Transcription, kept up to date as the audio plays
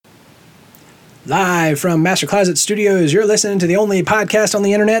Live from Master Closet Studios, you're listening to the only podcast on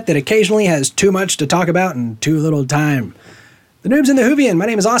the internet that occasionally has too much to talk about and too little time. The Noob's and the Whovian. My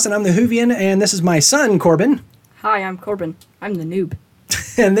name is Austin, I'm the Whovian, and this is my son, Corbin. Hi, I'm Corbin. I'm the noob.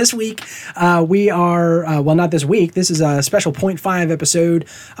 And this week, we are, well, not this week, this is a special 0.5 episode.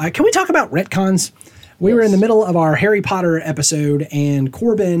 Can we talk about retcons? We were in the middle of our Harry Potter episode, and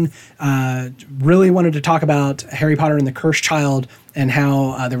Corbin really wanted to talk about Harry Potter and the Cursed Child and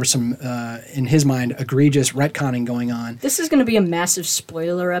how there was some, in his mind, egregious retconning going on. This is going to be a massive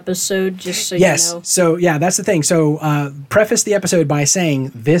spoiler episode, just so you know. Yes, so yeah, that's the thing. So preface the episode by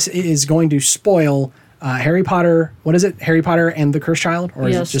saying this is going to spoil Harry Potter, what is it? Harry Potter and the Cursed Child? Or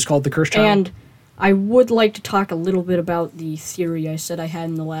is it just called the Cursed Child? And I would like to talk a little bit about the theory I said I had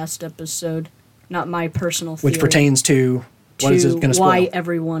in the last episode. Not my personal theory. Which pertains to, what is it going to spoil? Why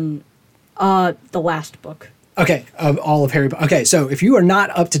everyone, the last book. Okay, of all of Harry Potter. Okay, so if you are not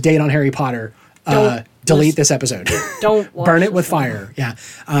up to date on Harry Potter, delete this episode. Don't watch Burn it with fire. Yeah.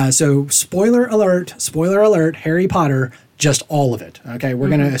 So spoiler alert, Harry Potter, just all of it. Okay, we're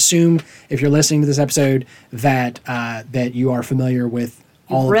going to assume if you're listening to this episode that that you are familiar with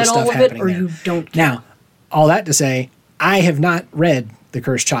all of the stuff happening there. Or you don't care. Now, all that to say, I have not read The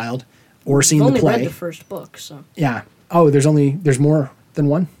Cursed Child or seen the play. I've only read the first book, so. Yeah. Oh, there's more than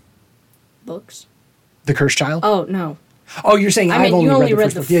one? Books? The Cursed Child? Oh, no. Oh, you're saying I've only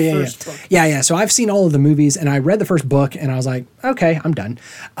read the first book. Book. Yeah. So I've seen all of the movies, and I read the first book, and I was like, okay, I'm done.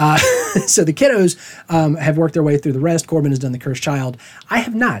 So the kiddos have worked their way through the rest. Corbin has done The Cursed Child. I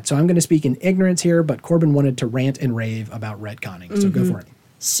have not, so I'm going to speak in ignorance here, but Corbin wanted to rant and rave about retconning, so go for it.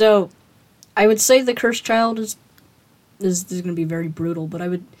 So I would say The Cursed Child is going to be very brutal, but I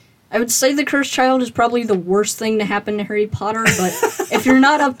would say The Cursed Child is probably the worst thing to happen to Harry Potter, but if you're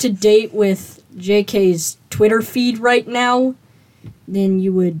not up to date with JK's Twitter feed right now, then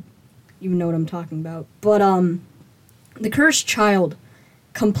you know what I'm talking about. But The Cursed Child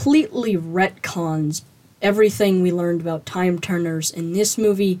completely retcons everything we learned about time turners in this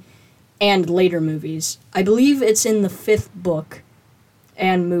movie and later movies. I believe it's in the 5th book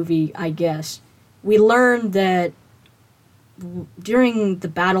and movie, I guess. We learned that during the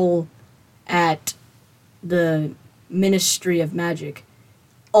battle at the Ministry of Magic,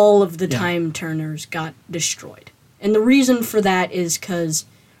 all of the time turners got destroyed. And the reason for that is because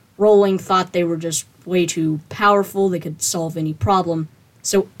Rowling thought they were just way too powerful, they could solve any problem,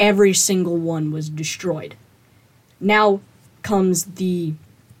 so every single one was destroyed. Now comes the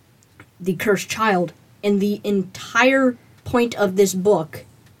Cursed Child, and the entire point of this book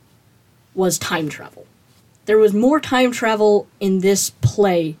was time travel. There was more time travel in this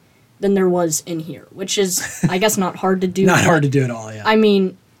play than there was in here, which is, I guess, not hard to do. Not hard to do at all, yeah. I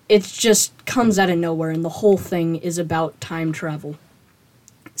mean, it just comes out of nowhere, and the whole thing is about time travel.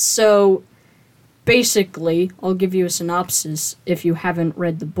 So, basically, I'll give you a synopsis if you haven't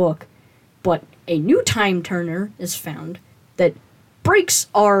read the book, but a new time turner is found that breaks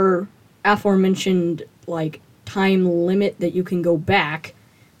our aforementioned, time limit that you can go back.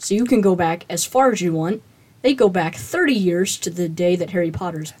 So you can go back as far as you want. They go back 30 years to the day that Harry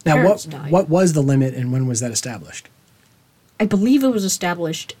Potter's parents died. What was the limit, and when was that established? I believe it was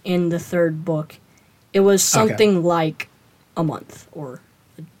established in the 3rd book. It was something like a month or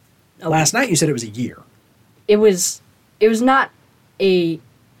a Last week. night you said it was a year. It was not I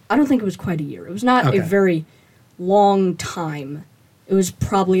don't think it was quite a year. It was not a very long time. It was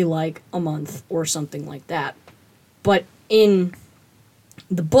probably like a month or something like that. But in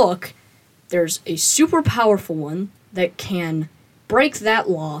the book, there's a super powerful one that can break that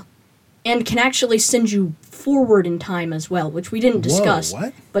law and can actually send you forward in time as well, which we didn't discuss.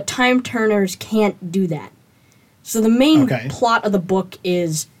 What? But time turners can't do that. So the main plot of the book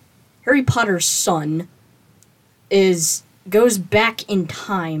is Harry Potter's son goes back in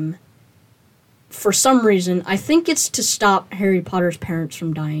time for some reason. I think it's to stop Harry Potter's parents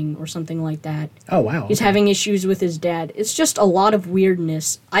from dying or something like that. Oh, wow. He's having issues with his dad. It's just a lot of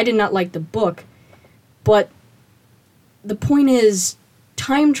weirdness. I did not like the book, but the point is,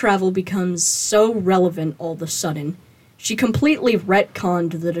 time travel becomes so relevant all of a sudden. She completely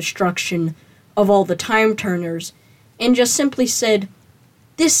retconned the destruction of all the time turners and just simply said,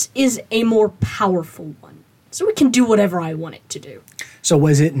 this is a more powerful one, so it can do whatever I want it to do. So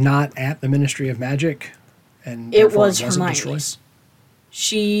was it not at the Ministry of Magic? And it was Hermione's.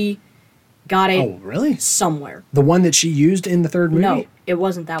 She got it somewhere. The one that she used in the 3rd movie? No, it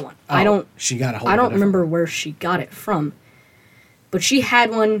wasn't that one. She got a hold I of it. don't remember where she got it from. But she had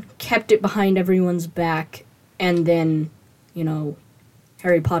one, kept it behind everyone's back, and then,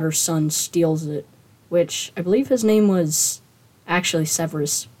 Harry Potter's son steals it, which I believe his name was actually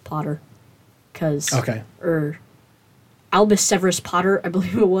Severus Potter. because Okay. or Albus Severus Potter, I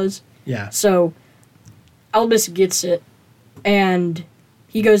believe it was. Yeah. So Albus gets it, and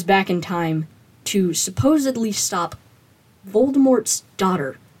he goes back in time to supposedly stop Voldemort's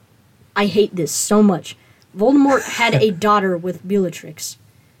daughter. I hate this so much. Voldemort had a daughter with Bellatrix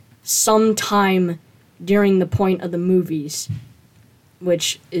sometime during the point of the movies,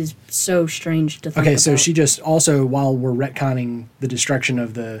 which is so strange to think about. So she just also, while we're retconning the destruction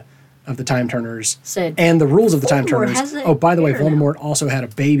of the Time Turners Said, and the rules of the Time Voldemort Turners. has a Oh, by the way, hair now. Voldemort also had a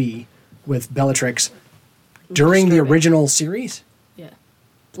baby with Bellatrix during the Disturbing. original series Yeah.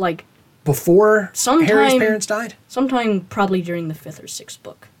 Like, before Sometime- Harry's parents died. sometime probably during the 5th or 6th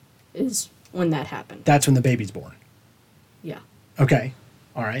book is when that happened. That's when the baby's born. Yeah. Okay.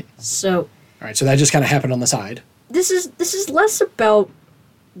 All right. So All right. So that just kind of happened on the side. this is less about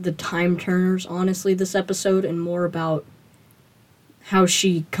the Time Turners, honestly, this episode, and more about how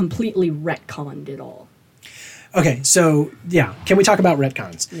she completely retconned it all. Okay. So yeah, can we talk about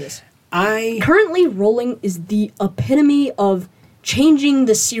retcons? Yes. I Currently rolling is the epitome of changing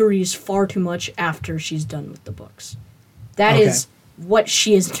the series far too much after she's done with the books. That Okay. is what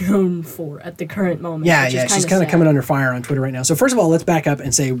she is known for at the current moment. yeah, which yeah, is she's kind of sad. coming under fire on Twitter right now. So first of all, let's back up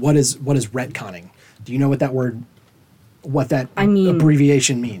and say what is retconning? Do you know what that word, what that I mean-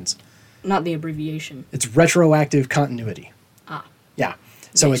 abbreviation means? Not the abbreviation. It's retroactive continuity. Ah. Yeah.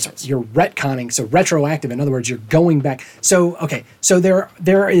 So Makes it's sense. you're retconning. So retroactive. In other words, you're going back. So okay. So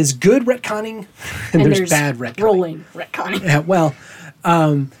there is good retconning, and, there's bad retconning. rolling retconning. Yeah, well,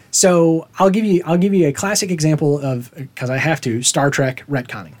 so I'll give you a classic example of, because I have to, Star Trek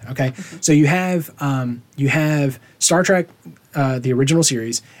retconning. Okay, so you have Star Trek, the original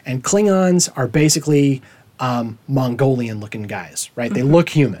series, and Klingons are basically Mongolian looking guys, right? They look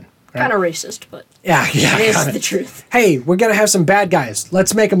human. Right? Kind of racist, but Yeah, it is kinda. the truth. Hey, we're gonna have some bad guys.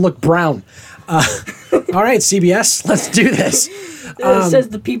 Let's make them look brown. All right, CBS, let's do this. It says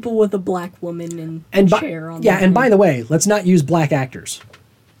the people with a black woman and chair on yeah, the and by the way, let's not use black actors.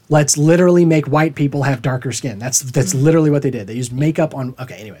 Let's literally make white people have darker skin. That's literally what they did. They used makeup on.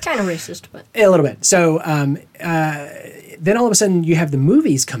 Okay, anyways, kind of racist, but a little bit. So then all of a sudden you have the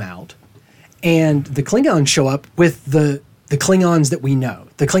movies come out, and the Klingons show up with the Klingons that we know,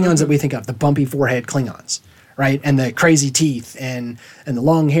 the Klingons that we think of, the bumpy forehead Klingons, right, and the crazy teeth and the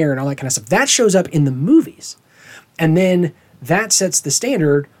long hair and all that kind of stuff. That shows up in the movies, and then that sets the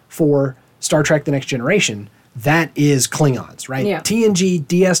standard for Star Trek: The Next Generation. That is Klingons, right? Yeah. TNG, you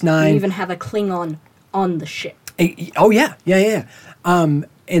DS9. even have a Klingon on the ship. Oh yeah.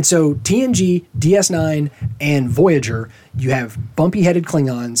 And so TNG, DS9, and Voyager, you have bumpy-headed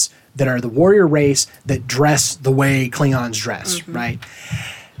Klingons that are the warrior race that dress the way Klingons dress, right?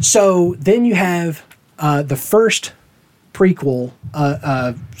 So then you have the first prequel,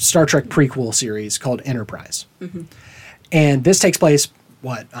 Star Trek prequel series called Enterprise. And this takes place,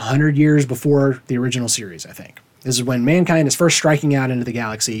 100 years before the original series, I think. This is when mankind is first striking out into the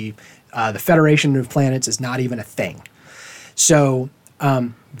galaxy. The Federation of Planets is not even a thing. So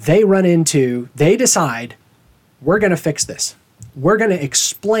they decide, we're going to fix this. We're going to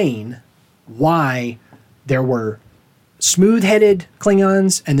explain why there were smooth-headed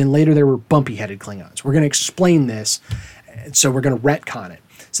Klingons and then later there were bumpy-headed Klingons. We're going to explain this, so we're going to retcon it.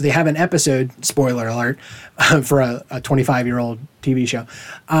 So they have an episode, spoiler alert, for a 25-year-old TV show.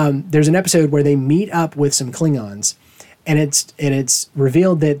 There's an episode where they meet up with some Klingons, and it's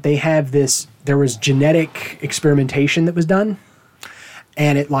revealed that they have this. There was genetic experimentation that was done,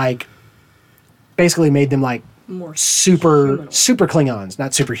 and it basically made them More super humanoid. super Klingons,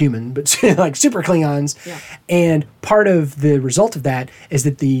 not superhuman, but like super Klingons. Yeah. And part of the result of that is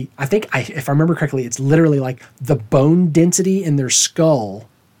that if I remember correctly, it's literally like the bone density in their skull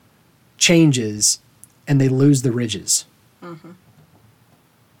changes, and they lose the ridges.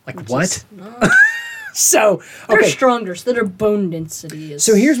 Like what? So They're okay. stronger, so their bone density is.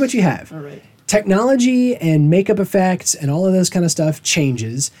 So here's what you have. All right. Technology and makeup effects and all of those kind of stuff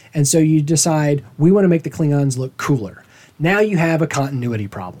changes, and so you decide we want to make the Klingons look cooler. Now you have a continuity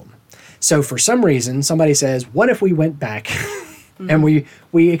problem. So for some reason, somebody says, what if we went back and we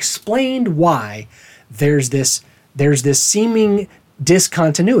explained why there's this seeming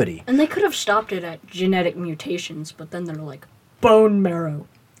discontinuity. And they could have stopped it at genetic mutations, but then they're like, bone marrow.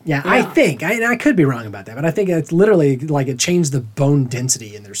 Yeah, I think, I could be wrong about that, but I think it's literally like it changed the bone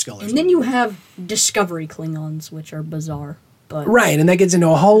density in their skull. And then you have Discovery Klingons, which are bizarre. But Right, and that gets into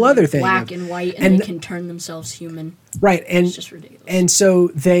a whole other thing. black and white, and they can turn themselves human. Right, and It's just ridiculous. And so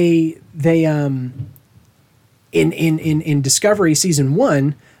they in Discovery season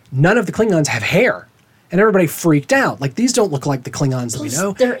 1, none of the Klingons have hair. And everybody freaked out. Like, these don't look like the Klingons that we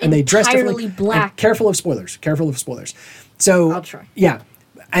know. They're and they dressed entirely differently. black. And careful of spoilers. Careful of spoilers. So I'll try. Yeah.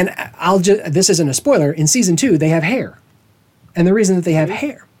 And this isn't a spoiler. In season 2, they have hair. And the reason that they have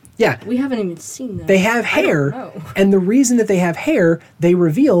hair. Yeah. We haven't even seen that. They have hair. And the reason that they have hair, they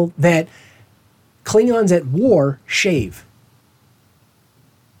reveal that Klingons at war shave.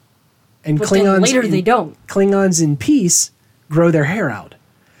 And But then later they don't. Klingons in peace grow their hair out.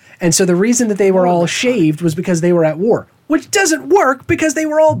 And so the reason that they were all shaved was because they were at war, which doesn't work because they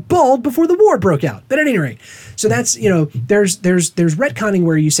were all bald before the war broke out. But at any rate, so that's, there's retconning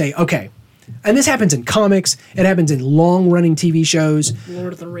where you say, okay, and this happens in comics, it happens in long-running TV shows.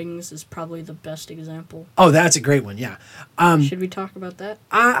 Lord of the Rings is probably the best example. Oh, that's a great one, yeah. Should we talk about that?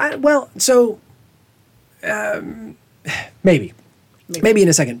 Maybe in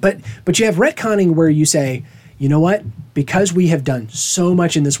a second. But you have retconning where you say, you know what? Because we have done so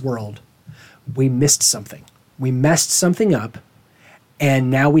much in this world, we missed something. We messed something up, and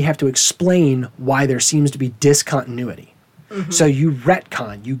now we have to explain why there seems to be discontinuity. Mm-hmm. So you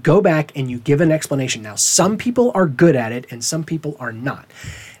retcon, you go back and you give an explanation. Now, some people are good at it and some people are not.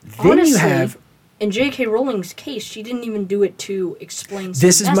 Then Honestly, you have... in J.K. Rowling's case, she didn't even do it to explain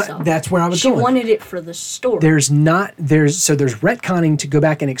that's where I was going. She wanted it for the story. There's retconning to go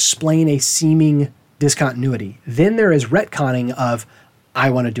back and explain a seeming discontinuity. Then there is retconning of, I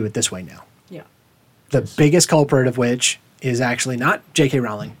want to do it this way now. Yeah. The biggest culprit of which is actually not J.K.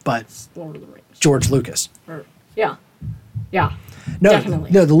 Rowling, but Lord of the Rings. George Lucas. Yeah. No,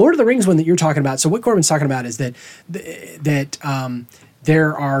 definitely. No, the Lord of the Rings one that you're talking about. So what Corbin's talking about is that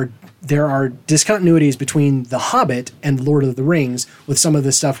there are discontinuities between The Hobbit and The Lord of the Rings with some of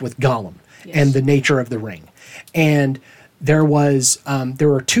the stuff with Gollum and the nature of the ring. And there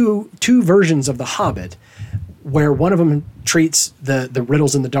were two versions of The Hobbit where one of them treats the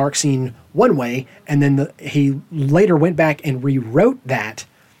riddles in the dark scene one way, and then he later went back and rewrote that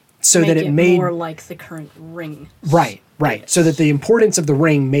so that it made more like the current ring. Right. So that the importance of the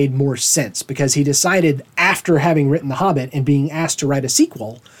ring made more sense, because he decided, after having written The Hobbit and being asked to write a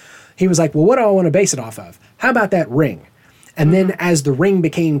sequel, he was like, well, what do I want to base it off of? How about that ring? And then as the ring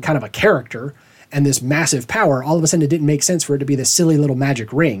became kind of a character and this massive power, all of a sudden it didn't make sense for it to be this silly little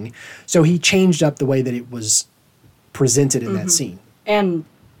magic ring. So he changed up the way that it was presented in that scene. And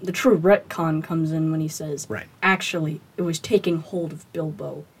the true retcon comes in when he says, right, actually, it was taking hold of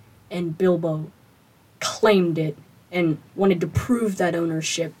Bilbo, and Bilbo claimed it and wanted to prove that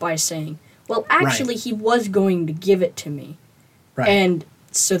ownership by saying, well, actually, he was going to give it to me. Right. And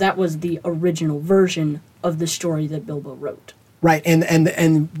so that was the original version of the story that Bilbo wrote. Right. And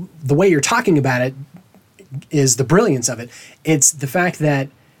the way you're talking about it is the brilliance of it. It's the fact that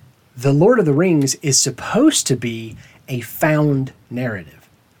The Lord of the Rings is supposed to be a found narrative.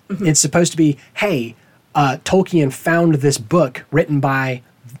 Mm-hmm. It's supposed to be, hey, Tolkien found this book written by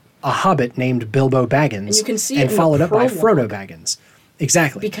a hobbit named Bilbo Baggins, and you can see and it followed up by Frodo Baggins.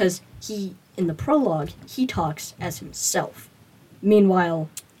 Exactly. Because in the prologue, he talks as himself. Meanwhile,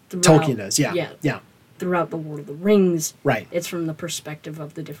 Tolkien does, yeah. Throughout the Lord of the Rings, right, it's from the perspective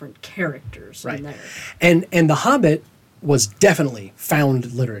of the different characters in there. And The Hobbit was definitely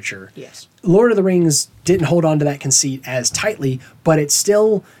found literature. Yes. Lord of the Rings didn't hold on to that conceit as tightly, but it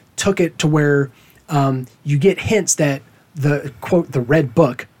still took it to where you get hints that the quote, the Red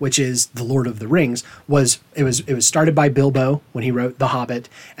Book, which is the Lord of the Rings, was started by Bilbo when he wrote The Hobbit,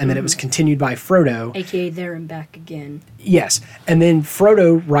 and then it was continued by Frodo, aka There and Back Again. Yes, and then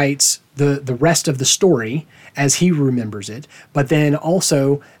Frodo writes the rest of the story as he remembers it, but then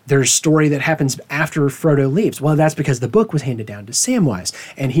also there's story that happens after Frodo leaves. Well, that's because the book was handed down to Samwise,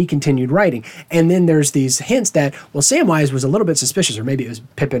 and he continued writing. And then there's these hints that, well, Samwise was a little bit suspicious, or maybe it was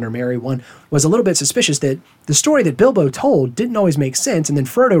Pippin or Merry one, was a little bit suspicious that the story that Bilbo told didn't always make sense. And then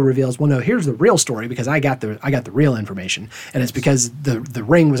Frodo reveals, well, no, here's the real story, because I got the real information, and it's because the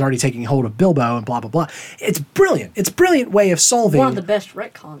ring was already taking hold of Bilbo and blah blah blah. It's brilliant. It's a brilliant way of solving. One of the best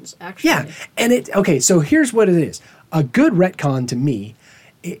retcons, actually. Yeah, and okay. So here's what it is. A good retcon to me,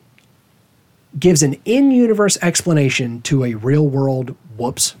 it gives an in-universe explanation to a real-world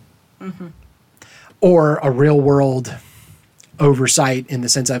whoops, or a real-world oversight in the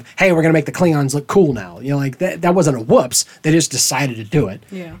sense of, hey, we're going to make the Klingons look cool now. You know, like that wasn't a whoops. They just decided to do it.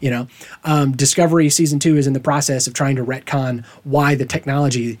 Yeah. You know, Discovery Season 2 is in the process of trying to retcon why the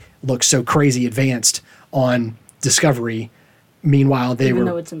technology looks so crazy advanced on Discovery. Meanwhile, even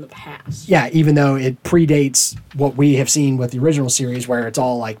though it's in the past. Yeah, even though it predates what we have seen with the original series, where it's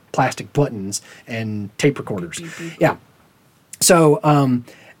all like plastic buttons and tape recorders. Yeah. So,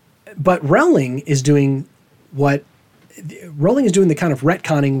 but Rowling is doing what Rowling is doing the kind of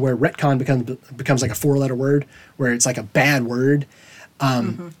retconning where retcon becomes like a 4-letter word, where it's like a bad word.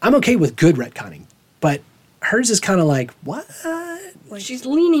 I'm okay with good retconning, but hers is kind of like, what? Like, she's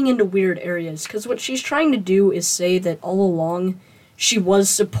leaning into weird areas, because what she's trying to do is say that all along she was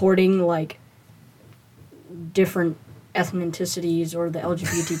supporting, like, different ethnicities or the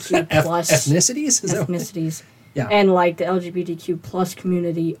LGBTQ plus... ethnicities? Ethnicities. Yeah. And, like, the LGBTQ plus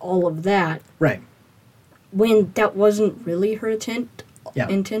community, all of that. Right. When that wasn't really her intent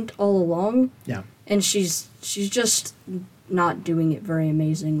all along. Yeah. And she's just not doing it very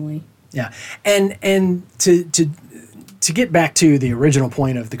amazingly. Yeah. And to get back to the original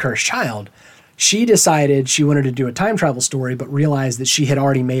point of The Cursed Child, she decided she wanted to do a time travel story, but realized that she had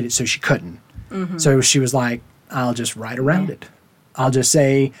already made it so she couldn't. So she was like, I'll just write around it. I'll just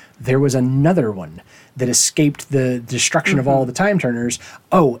say there was another one that escaped the destruction of all the time turners.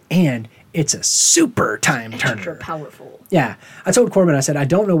 Oh, and it's a super time turner. Extra powerful. Yeah. I told Corbin, I said, I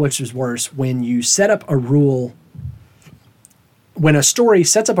don't know which is worse, when you set up a rule, when a story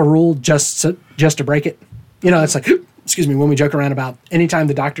sets up a rule just to break it. You know, it's like, excuse me, when we joke around about anytime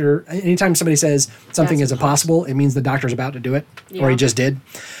somebody says something is impossible, it means the doctor's about to do it, or he just did.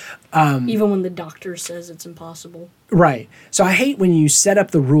 Even when the doctor says it's impossible. Right. So I hate when you set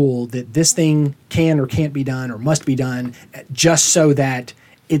up the rule that this thing can or can't be done or must be done just so that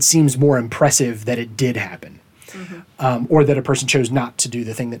it seems more impressive that it did happen. Or that a person chose not to do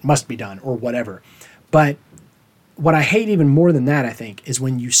the thing that must be done or whatever. But what I hate even more than that, I think, is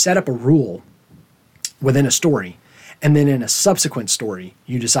when you set up a rule within a story and then in a subsequent story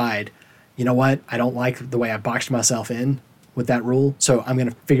you decide, you know what, I don't like the way I boxed myself in with that rule, so I'm going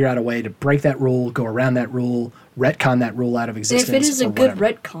to figure out a way to break that rule, go around that rule, retcon that rule out of existence. If it is a good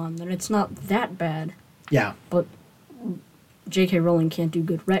retcon, then it's not that bad. Yeah. But J.K. Rowling can't do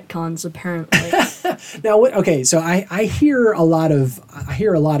good retcons, apparently. Now, what? Okay, so I hear a lot of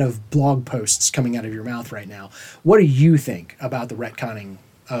blog posts coming out of your mouth right now. What do you think about the retconning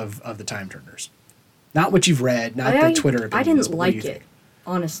of the time turners? Not what you've read, not the Twitter opinions. I didn't like it, think?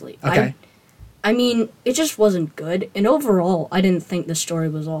 honestly. Okay. I mean, it just wasn't good, and overall, I didn't think the story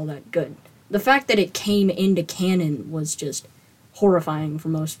was all that good. The fact that it came into canon was just horrifying for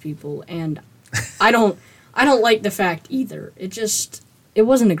most people, and I don't like the fact either. It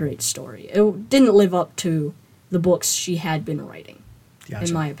wasn't a great story. It didn't live up to the books she had been writing,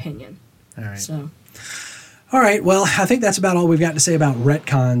 in my opinion. All right. So. All right. Well, I think that's about all we've got to say about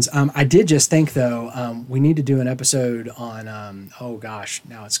retcons. I did just think, though, we need to do an episode on, oh gosh,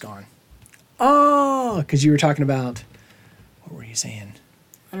 now it's gone. Oh, because you were talking about, what were you saying?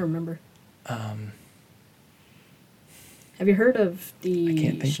 I don't remember. Have you heard of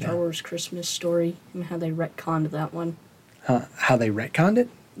the Star Wars Christmas story and how they retconned that one? How they retconned it?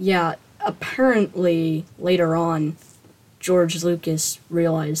 Yeah, apparently later on, George Lucas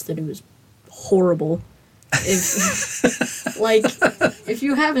realized that it was horrible. If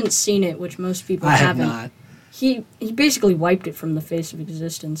you haven't seen it, which most people haven't, not. He basically wiped it from the face of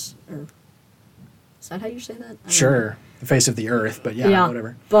existence. Or is that how you say that? Sure, the face of the earth, but yeah,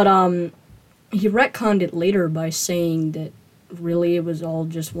 whatever. But he retconned it later by saying that really it was all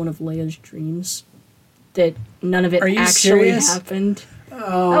just one of Leia's dreams. That none of it actually serious? happened.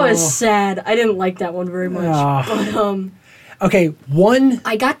 Oh. That was sad. I didn't like that one very much. Oh. But okay,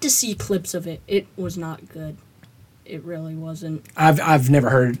 I got to see clips of it. It was not good. It really wasn't. I've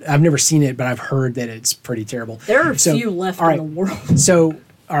never seen it, but I've heard that it's pretty terrible. There are few left in the world. So,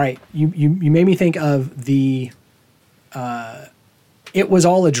 all right, you made me think of the "It was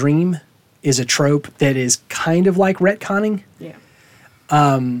all a dream" is a trope that is kind of like retconning. Yeah.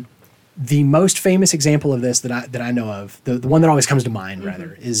 The most famous example of this that I know of, the one that always comes to mind,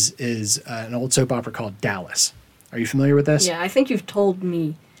 rather, is an old soap opera called Dallas. Are you familiar with this? Yeah, I think you've told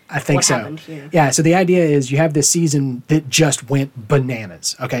me. I think what so. Happened here. Yeah, so the idea is you have this season that just went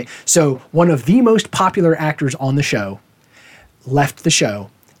bananas. Okay, so one of the most popular actors on the show left the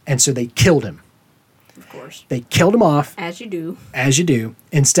show, and so they killed him. Of course. They killed him off. As you do. As you do.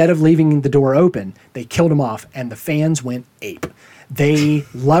 Instead of leaving the door open, they killed him off, and the fans went ape. They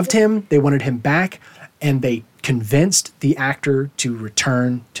loved him, they wanted him back, and they convinced the actor to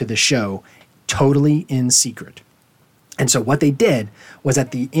return to the show totally in secret. And so what they did was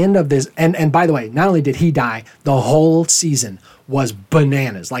at the end of this, and by the way, not only did he die, the whole season was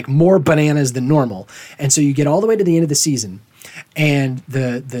bananas, like more bananas than normal. And so you get all the way to the end of the season, and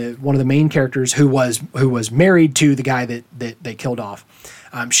the one of the main characters who was married to the guy that they killed off.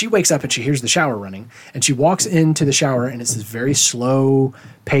 She wakes up and she hears the shower running, and she walks into the shower, and it's this very slow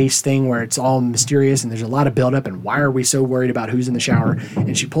pace thing where it's all mysterious and there's a lot of buildup, and why are we so worried about who's in the shower?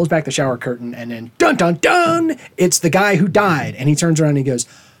 And she pulls back the shower curtain, and then dun dun dun, it's the guy who died, and he turns around and he goes,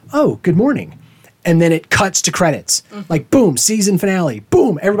 "Oh, good morning." And then it cuts to credits. Like, boom, season finale.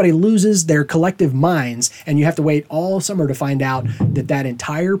 Boom, everybody loses their collective minds, and you have to wait all summer to find out that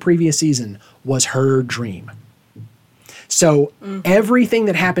entire previous season was her dream. So everything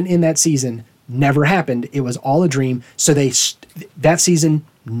that happened in that season never happened. It was all a dream. So that season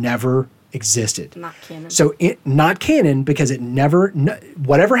never existed. Not canon. So not canon because it never,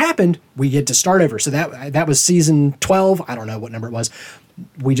 whatever happened, we get to start over. So that was season 12. I don't know what number it was.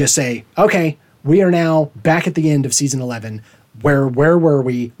 We just say, okay, we are now back at the end of season 11. Where were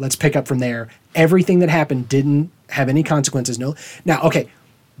we? Let's pick up from there. Everything that happened didn't have any consequences. No. Now, okay,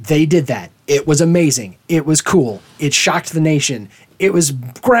 they did that. It was amazing. It was cool. It shocked the nation. It was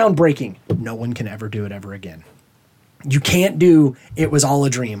groundbreaking. No one can ever do it ever again. You can't do it was all a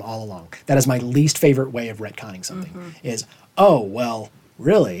dream all along. That is my least favorite way of retconning something is, oh, well,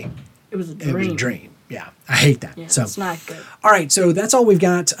 really? It was a dream. It was a dream. Yeah, I hate that. Yeah, so it's not good. All right, so that's all we've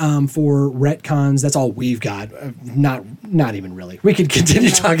got for retcons. That's all we've got. Not even really. We could continue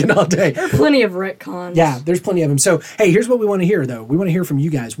talking all day. There are plenty of retcons. Yeah, there's plenty of them. So, hey, here's what we want to hear, though. We want to hear from you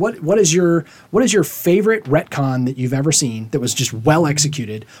guys. What is your favorite retcon that you've ever seen that was just well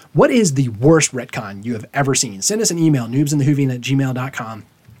executed? What is the worst retcon you have ever seen? Send us an email, noobsandthewhovian@gmail.com.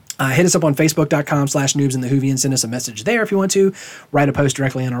 Hit us up on facebook.com/noobsandthewhovian. Send us a message there if you want to. Write a post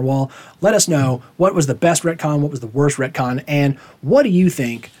directly on our wall. Let us know what was the best retcon, what was the worst retcon, and what do you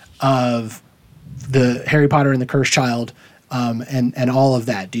think of the Harry Potter and the Cursed Child and all of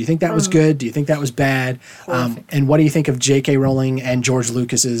that? Do you think that was good? Do you think that was bad? And what do you think of J.K. Rowling and George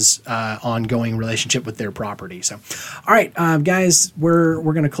Lucas's ongoing relationship with their property? So, all right, guys, we're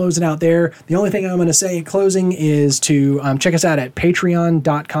going to close it out there. The only thing I'm going to say in closing is to check us out at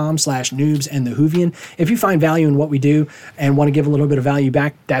patreon.com/noobsandthewhovian. If you find value in what we do and want to give a little bit of value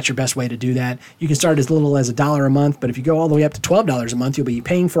back, that's your best way to do that. You can start as little as $1 a month, but if you go all the way up to $12 a month, you'll be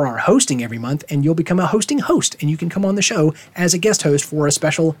paying for our hosting every month, and you'll become a hosting host, and you can come on the show as a guest host for a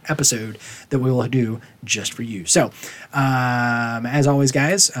special episode that we will do just for you. So, as always,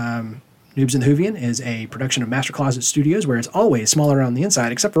 guys, Noobs and the Whovian is a production of Master Closet Studios, where it's always smaller on the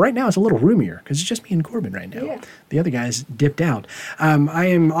inside, except for right now it's a little roomier because it's just me and Corbin right now. Yeah. The other guys dipped out. I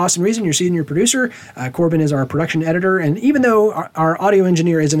am Austin Reason, your senior producer. Corbin is our production editor, and even though our audio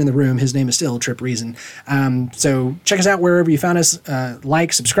engineer isn't in the room, his name is still Trip Reason. So check us out wherever you found us.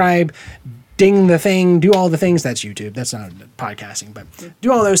 Like, subscribe, ding the thing, do all the things. That's YouTube. That's not podcasting, but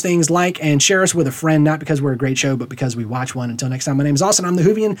do all those things. Like and share us with a friend, not because we're a great show, but because we watch one. Until next time, my name is Austin. I'm the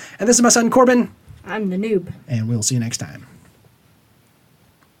Whovian, and this is my son, Corbin. I'm the noob. And we'll see you next time.